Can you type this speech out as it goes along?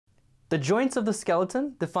The joints of the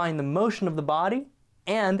skeleton define the motion of the body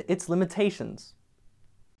and its limitations.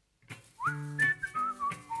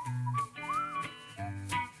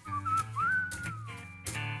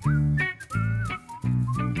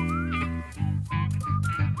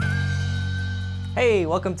 Hey,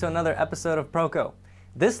 welcome to another episode of Proko.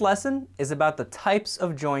 This lesson is about the types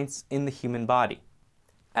of joints in the human body.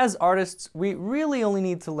 As artists, we really only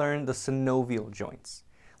need to learn the synovial joints,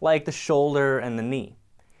 like the shoulder and the knee,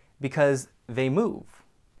 because they move.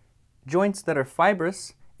 Joints that are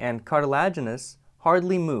fibrous and cartilaginous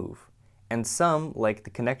hardly move, and some, like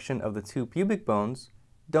the connection of the two pubic bones,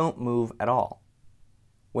 don't move at all.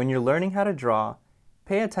 When you're learning how to draw,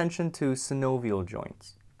 pay attention to synovial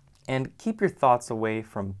joints, and keep your thoughts away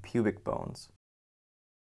from pubic bones.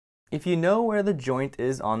 If you know where the joint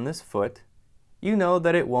is on this foot, you know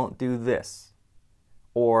that it won't do this,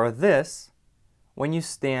 or this, when you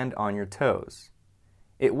stand on your toes.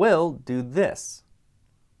 It will do this.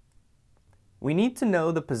 We need to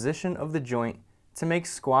know the position of the joint to make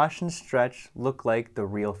squash and stretch look like the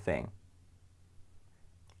real thing.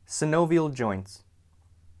 Synovial joints.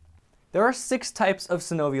 There are 6 types of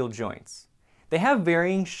synovial joints. They have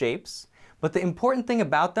varying shapes, but the important thing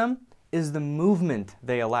about them is the movement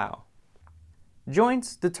they allow.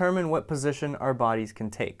 Joints determine what position our bodies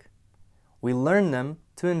can take. We learn them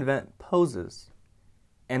to invent poses,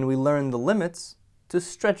 and we learn the limits to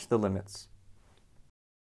stretch the limits.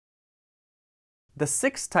 The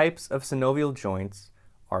 6 types of synovial joints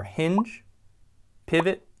are hinge,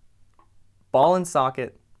 pivot, ball and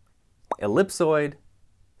socket, ellipsoid,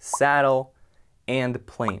 saddle, and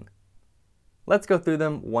plane. Let's go through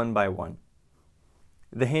them one by one.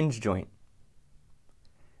 The hinge joint.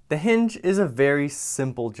 The hinge is a very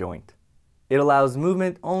simple joint. It allows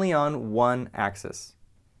movement only on one axis.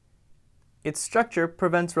 Its structure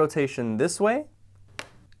prevents rotation this way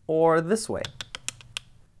or this way.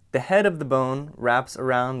 The head of the bone wraps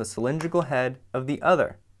around the cylindrical head of the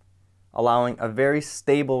other, allowing a very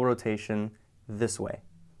stable rotation this way.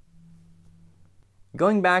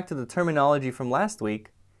 Going back to the terminology from last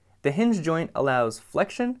week, the hinge joint allows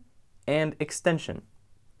flexion and extension.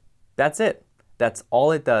 That's it. That's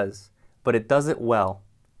all it does, but it does it well.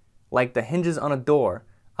 Like the hinges on a door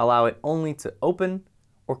allow it only to open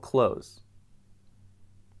or close.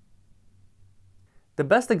 The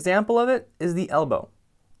best example of it is the elbow.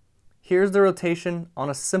 Here's the rotation on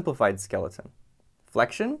a simplified skeleton: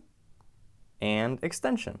 flexion and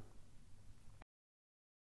extension.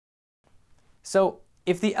 So,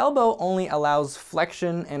 if the elbow only allows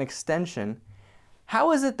flexion and extension,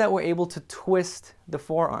 how is it that we're able to twist the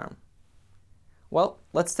forearm? Well,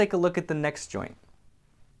 let's take a look at the next joint,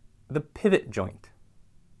 the pivot joint.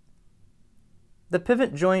 The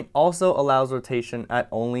pivot joint also allows rotation at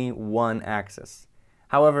only one axis.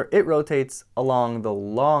 However, it rotates along the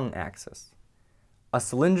long axis. A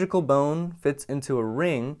cylindrical bone fits into a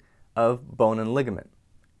ring of bone and ligament,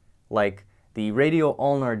 like the radial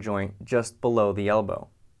ulnar joint just below the elbow.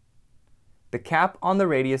 The cap on the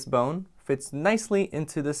radius bone fits nicely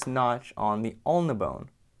into this notch on the ulna bone.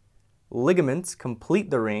 Ligaments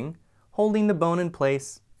complete the ring, holding the bone in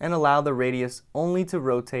place and allow the radius only to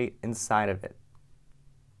rotate inside of it.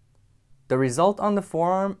 The result on the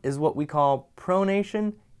forearm is what we call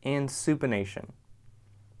pronation and supination.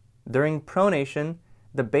 During pronation,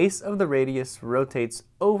 the base of the radius rotates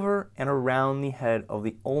over and around the head of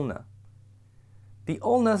the ulna. The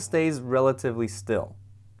ulna stays relatively still.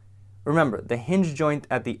 Remember, the hinge joint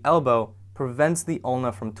at the elbow prevents the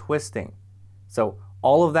ulna from twisting, so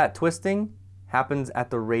all of that twisting happens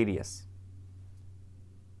at the radius.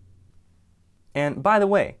 And by the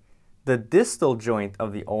way, the distal joint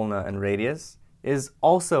of the ulna and radius is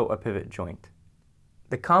also a pivot joint.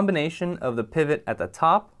 The combination of the pivot at the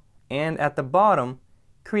top and at the bottom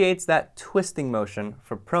creates that twisting motion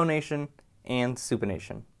for pronation and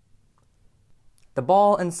supination. The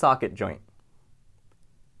ball and socket joint.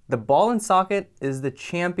 The ball and socket is the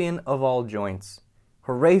champion of all joints.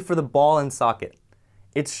 Hooray for the ball and socket.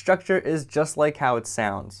 Its structure is just like how it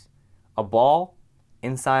sounds: a ball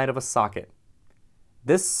inside of a socket.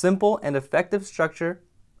 This simple and effective structure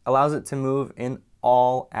allows it to move in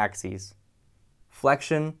all axes: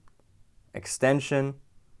 flexion, extension,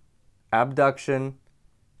 abduction,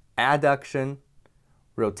 adduction,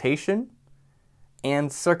 rotation,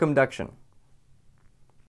 and circumduction.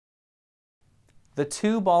 The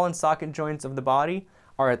 2 ball and socket joints of the body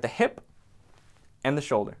are at the hip and the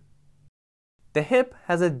shoulder. The hip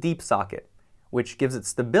has a deep socket, which gives it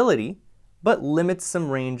stability but limits some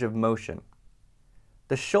range of motion.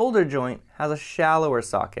 The shoulder joint has a shallower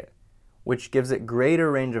socket, which gives it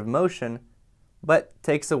greater range of motion but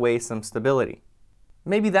takes away some stability.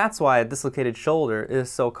 Maybe that's why a dislocated shoulder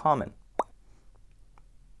is so common.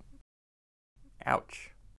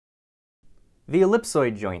 Ouch. The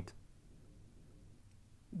ellipsoid joint.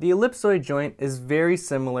 The ellipsoid joint is very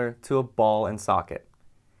similar to a ball and socket.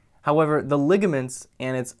 However, the ligaments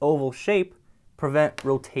and its oval shape prevent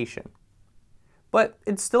rotation. But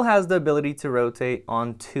it still has the ability to rotate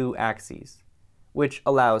on two axes, which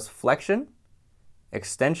allows flexion,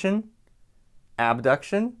 extension,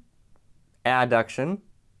 abduction, adduction,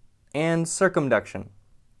 and circumduction.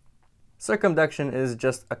 Circumduction is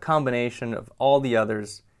just a combination of all the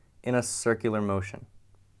others in a circular motion.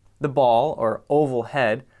 The ball, or oval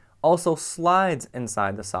head, also slides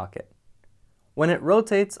inside the socket. When it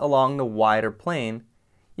rotates along the wider plane,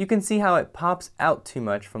 you can see how it pops out too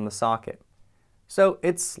much from the socket, so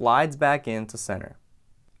it slides back into center.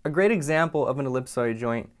 A great example of an ellipsoid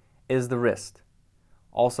joint is the wrist,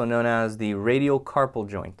 also known as the radial carpal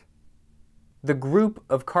joint. The group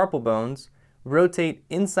of carpal bones rotate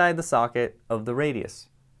inside the socket of the radius.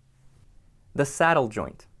 The saddle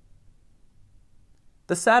joint.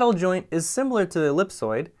 The saddle joint is similar to the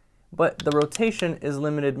ellipsoid, but the rotation is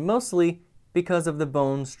limited mostly because of the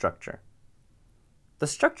bone structure. The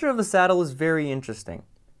structure of the saddle is very interesting.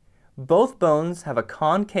 Both bones have a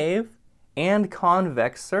concave and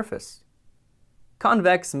convex surface.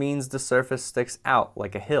 Convex means the surface sticks out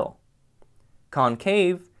like a hill.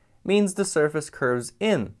 Concave means the surface curves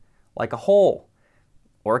in like a hole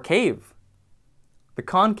or a cave. The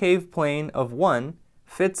concave plane of one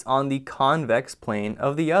fits on the convex plane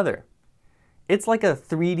of the other. It's like a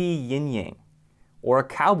 3D yin-yang, or a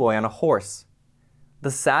cowboy on a horse.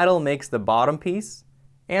 The saddle makes the bottom piece,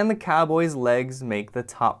 and the cowboy's legs make the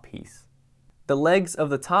top piece. The legs of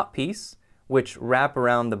the top piece, which wrap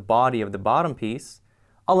around the body of the bottom piece,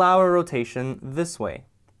 allow a rotation this way.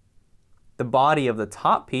 The body of the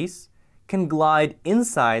top piece can glide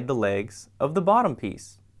inside the legs of the bottom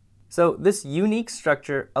piece. So this unique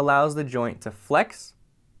structure allows the joint to flex,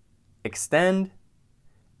 extend,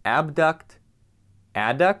 abduct,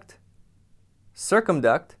 adduct,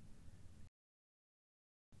 circumduct,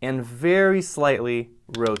 and very slightly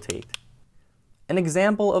rotate. An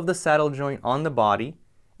example of the saddle joint on the body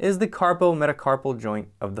is the carpometacarpal joint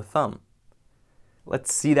of the thumb.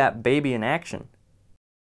 Let's see that baby in action.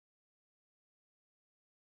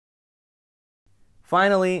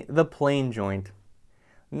 Finally, the plane joint.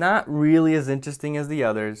 Not really as interesting as the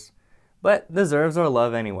others, but deserves our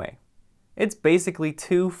love anyway. It's basically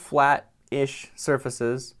two flat-ish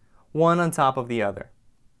surfaces, one on top of the other.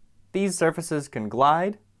 These surfaces can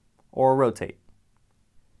glide or rotate.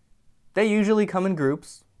 They usually come in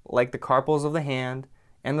groups, like the carpals of the hand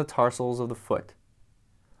and the tarsals of the foot.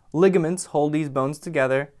 Ligaments hold these bones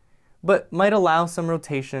together, but might allow some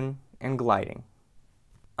rotation and gliding.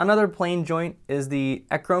 Another plane joint is the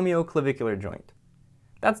acromioclavicular joint.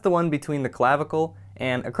 That's the one between the clavicle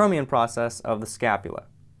and acromion process of the scapula.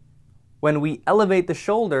 When we elevate the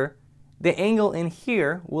shoulder, the angle in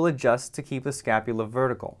here will adjust to keep the scapula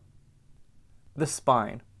vertical. The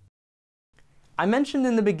spine. I mentioned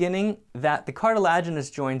in the beginning that the cartilaginous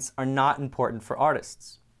joints are not important for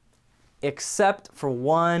artists, except for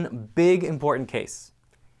one big important case,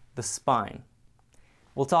 the spine.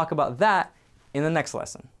 We'll talk about that in the next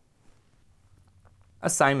lesson.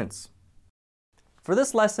 Assignments. For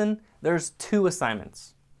this lesson, there's 2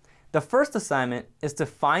 assignments. The first assignment is to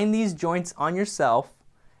find these joints on yourself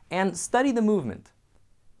and study the movement.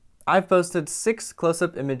 I've posted 6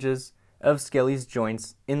 close-up images of Skelly's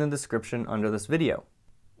joints in the description under this video.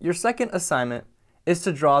 Your second assignment is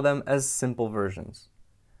to draw them as simple versions.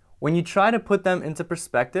 When you try to put them into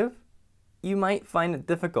perspective, you might find it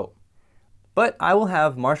difficult, but I will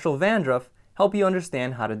have Marshall Vandruff help you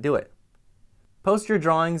understand how to do it. Post your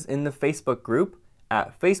drawings in the Facebook group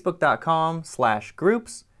at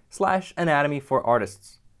facebook.com/groups/anatomy for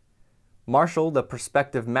artists. Marshall, the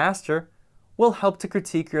perspective master, will help to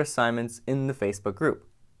critique your assignments in the Facebook group.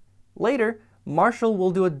 Later, Marshall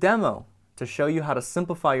will do a demo to show you how to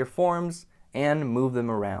simplify your forms and move them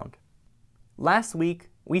around. Last week,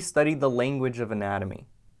 we studied the language of anatomy.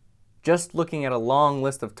 Just looking at a long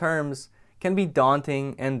list of terms can be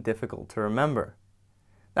daunting and difficult to remember.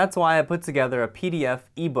 That's why I put together a PDF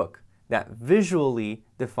ebook that visually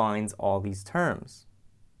defines all these terms.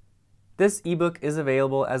 This ebook is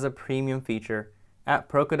available as a premium feature at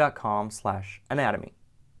proko.com/anatomy.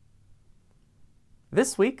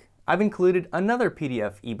 This week, I've included another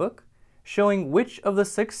PDF ebook showing which of the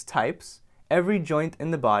 6 types every joint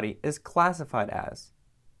in the body is classified as.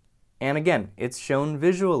 And again, it's shown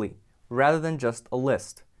visually rather than just a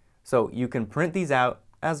list, so you can print these out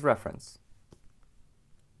as reference.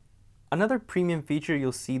 Another premium feature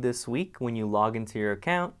you'll see this week when you log into your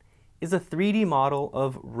account is a 3D model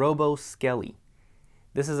of RoboSkelly.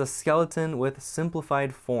 This is a skeleton with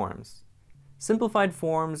simplified forms. Simplified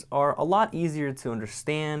forms are a lot easier to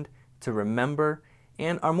understand, to remember,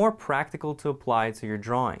 and are more practical to apply to your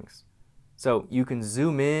drawings. So you can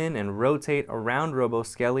zoom in and rotate around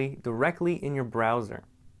RoboSkelly directly in your browser.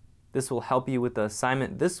 This will help you with the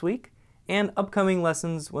assignment this week and upcoming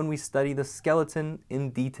lessons when we study the skeleton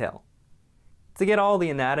in detail. To get all the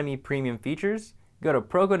anatomy premium features, go to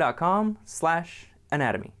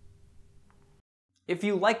proko.com/anatomy. If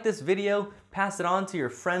you like this video, pass it on to your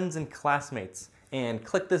friends and classmates, and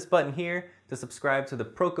click this button here to subscribe to the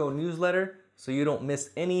Proko newsletter so you don't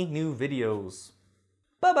miss any new videos.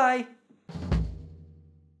 Bye-bye!